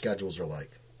 seeing what your schedules are like?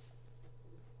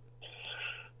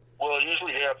 Well, it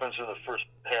usually happens in the first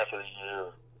half of the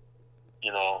year.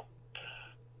 You know,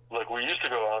 like we used to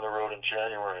go on the road in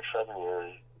January and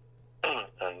February,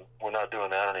 and we're not doing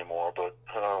that anymore. But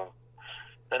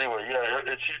anyway, yeah,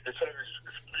 it's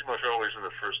pretty much always in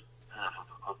the first half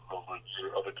of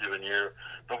a given year.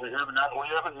 But we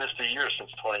haven't missed a year since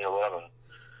 2011.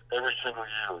 Every single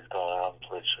year we've gone out and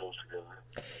played shows together.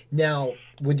 Now,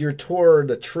 with your tour,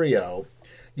 the trio,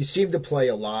 you seem to play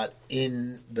a lot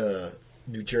in the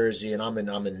New Jersey, and I'm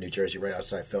in New Jersey, right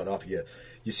outside Philadelphia.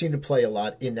 You seem to play a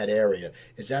lot in that area.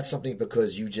 Is that something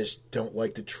because you just don't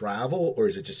like to travel, or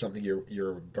is it just something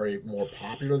you're very more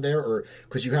popular there, or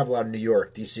because you have a lot in New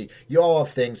York, DC? You all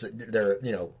have things that they're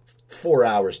 4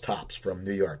 hours tops from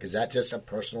New York. Is that just a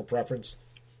personal preference?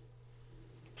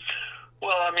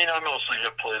 Well, I mean, I mostly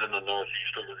have played in the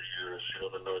Northeast over the years,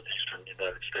 the northeastern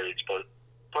United States. But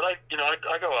I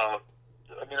go out.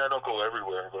 I mean, I don't go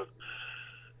everywhere, but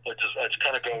I just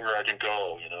kind of go where I can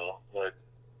go. Like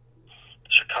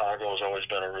Chicago has always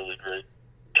been a really great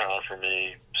town for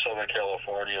me. Southern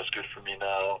California is good for me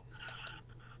now.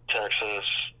 Texas,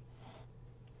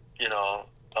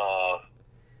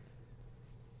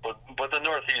 but the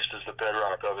Northeast is the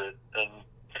bedrock of it, and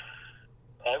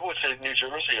I would say New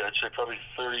Jersey. I'd say probably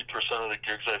 30% of the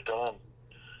gigs I've done,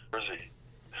 Jersey.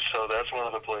 So that's one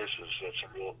of the places that's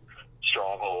a real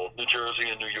stronghold. New Jersey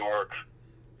and New York,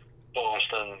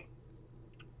 Boston.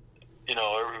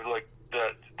 Like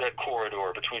that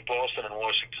corridor between Boston and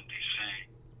Washington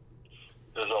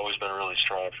D.C. has always been really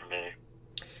strong for me.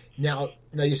 Now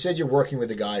you said you're working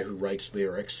with a guy who writes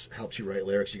lyrics, helps you write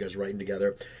lyrics. You guys writing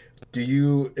together. Do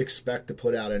you expect to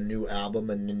put out a new album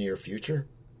in the near future?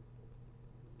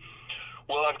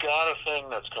 Well, I've got a thing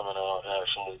that's coming out,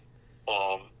 actually.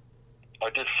 I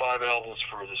did 5 albums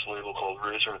for this label called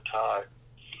Razor and Tie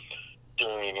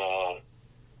during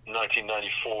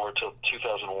 1994 till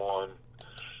 2001.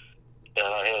 And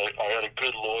I had a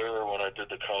good lawyer when I did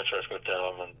the contract with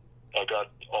them, and I got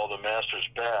all the masters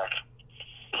back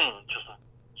just a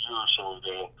year or so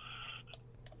ago.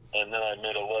 And then I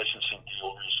made a licensing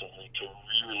deal recently to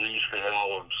re-release the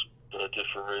albums that I did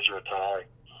for Razor and Tie.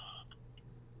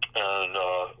 And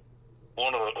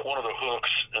one of the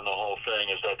hooks in the whole thing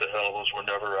is that the albums were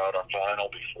never out on vinyl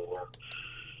before,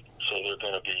 so they're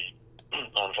going to be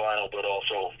on vinyl, but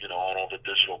also on all the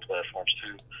digital platforms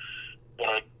too. But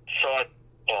I thought,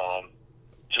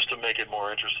 just to make it more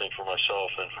interesting for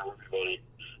myself and for everybody,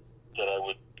 that I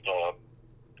would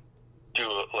do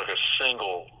a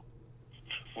single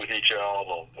with each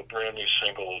album, a brand new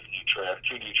single with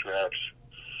 2 new tracks.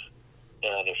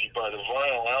 And if you buy the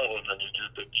vinyl album, then you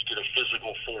get a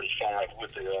physical 45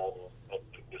 with the album, with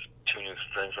 2 new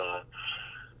things on it.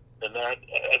 And that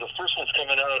the first one's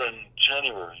coming out in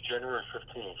January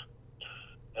 15th.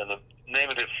 And the name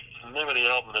of the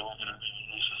album that we're going to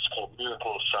release is called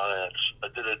Miracle of Science. I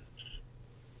did it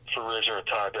for Razor and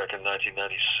Tie back in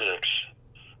 1996,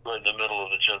 right in the middle of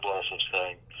the Gin Blossoms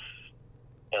thing.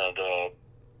 And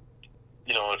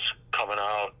it's coming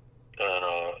out,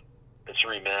 and it's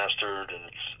remastered, and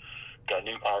it's got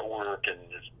new artwork, and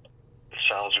it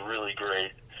sounds really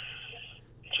great.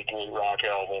 It's a great rock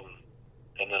album,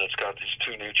 and then it's got these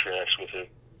 2 new tracks with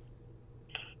it.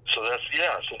 So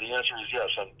so the answer is yes,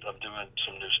 I'm doing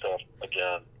some new stuff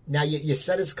again. Now, you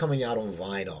said it's coming out on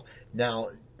vinyl.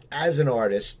 Now, as an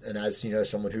artist, and as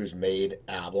someone who's made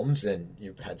albums, and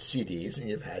you've had CDs, and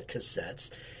you've had cassettes,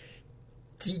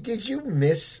 did you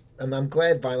miss, and I'm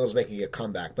glad vinyl's making a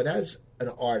comeback, but as an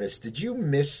artist, did you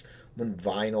miss when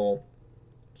vinyl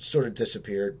sort of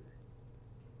disappeared?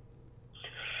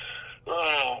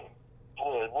 Oh,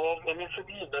 boy. Well, I mean, for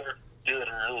me, it never did,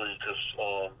 really, because,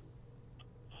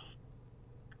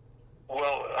 I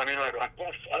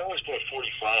always bought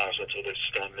 45s until they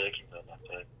stopped making them, I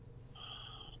think.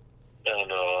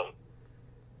 And,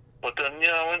 but then,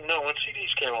 when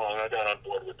CDs came along, I got on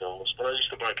board with those. But I used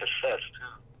to buy cassettes,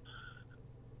 too.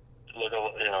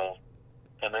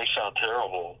 And they sound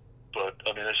terrible. But,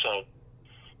 I mean, they sound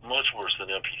much worse than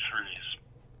MP3s.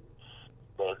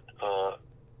 But,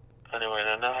 anyway,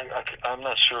 and I'm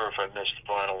not sure if I missed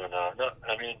vinyl or not. No,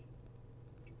 I mean,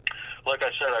 like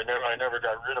I said, I never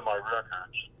got rid of my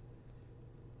records.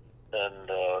 And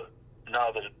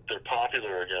now that they're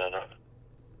popular again,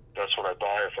 that's what I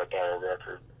buy if I buy a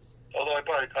record. Although I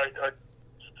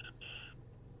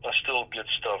still get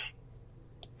stuff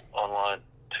online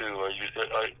too.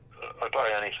 I buy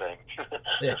anything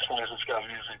Yeah. as long as it's got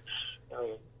music.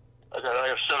 I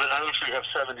actually have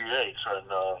 78s,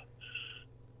 and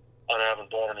I haven't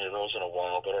bought any of those in a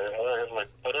while. But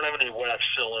I don't have any wax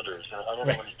cylinders. I don't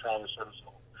have any Thomas Edison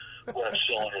wax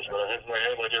cylinders, but I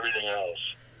have like everything else.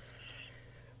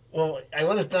 Well, I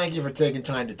want to thank you for taking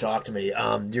time to talk to me.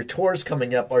 Your tour's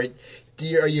coming up. Are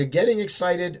you getting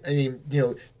excited? I mean,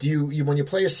 do you when you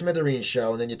play a Smithereens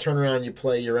show and then you turn around and you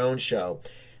play your own show?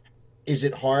 Is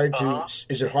it hard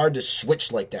to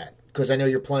switch like that? Because I know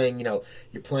you're playing at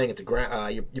the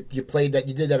ground. You played that.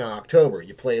 You did that in October.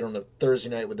 You played on a Thursday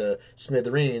night with the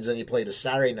Smithereens, and you played a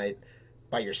Saturday night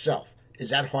by yourself.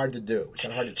 Is that hard to do? Is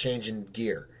that hard to change in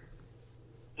gear?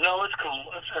 No, it's cool.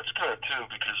 It's good too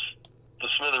because the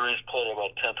Smithereens play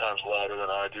about 10 times louder than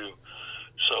I do.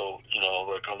 So,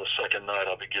 like on the second night,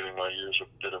 I'll be giving my ears a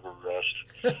bit of a rest.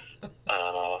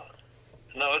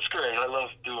 No, it's great. I love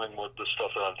doing the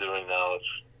stuff that I'm doing now. It's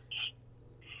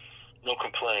no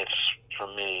complaints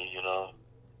from me,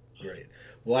 Great.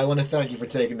 Well, I want to thank you for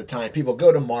taking the time. People,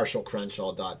 go to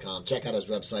MarshallCrenshaw.com. Check out his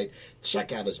website.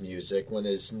 Check out his music. When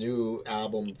his new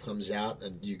album comes out,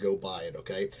 and you go buy it,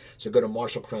 okay? So go to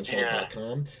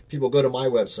MarshallCrenshaw.com. Yeah. People, go to my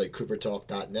website,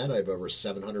 CooperTalk.net. I have over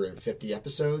 750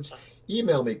 episodes.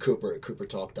 Email me, Cooper at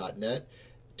CooperTalk.net.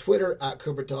 Twitter at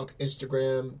CooperTalk.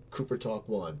 Instagram,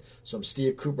 CooperTalk1. So I'm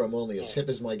Steve Cooper. I'm only as hip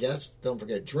as my guest. Don't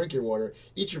forget, drink your water,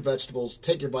 eat your vegetables,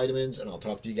 take your vitamins, and I'll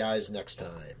talk to you guys next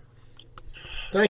time.